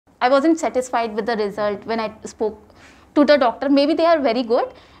I wasn't satisfied with the result when I spoke to the doctor. Maybe they are very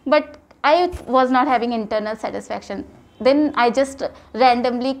good, but I was not having internal satisfaction. Then I just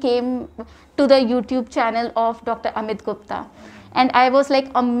randomly came to the YouTube channel of Dr. Amit Gupta, and I was like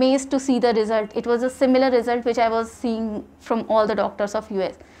amazed to see the result. It was a similar result which I was seeing from all the doctors of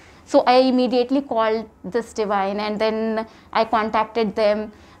US. So I immediately called this divine, and then I contacted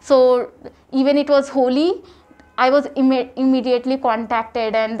them. So even it was Holi, I was immediately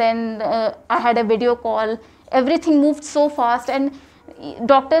contacted, and then I had a video call. Everything moved so fast, and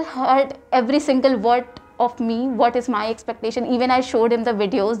doctor heard every single word of me, what is my expectation. Even I showed him the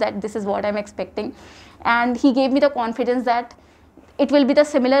videos that this is what I'm expecting, and he gave me the confidence that it will be the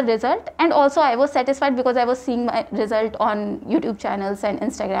similar result. And also I was satisfied because I was seeing my result on YouTube channels and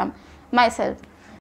Instagram myself.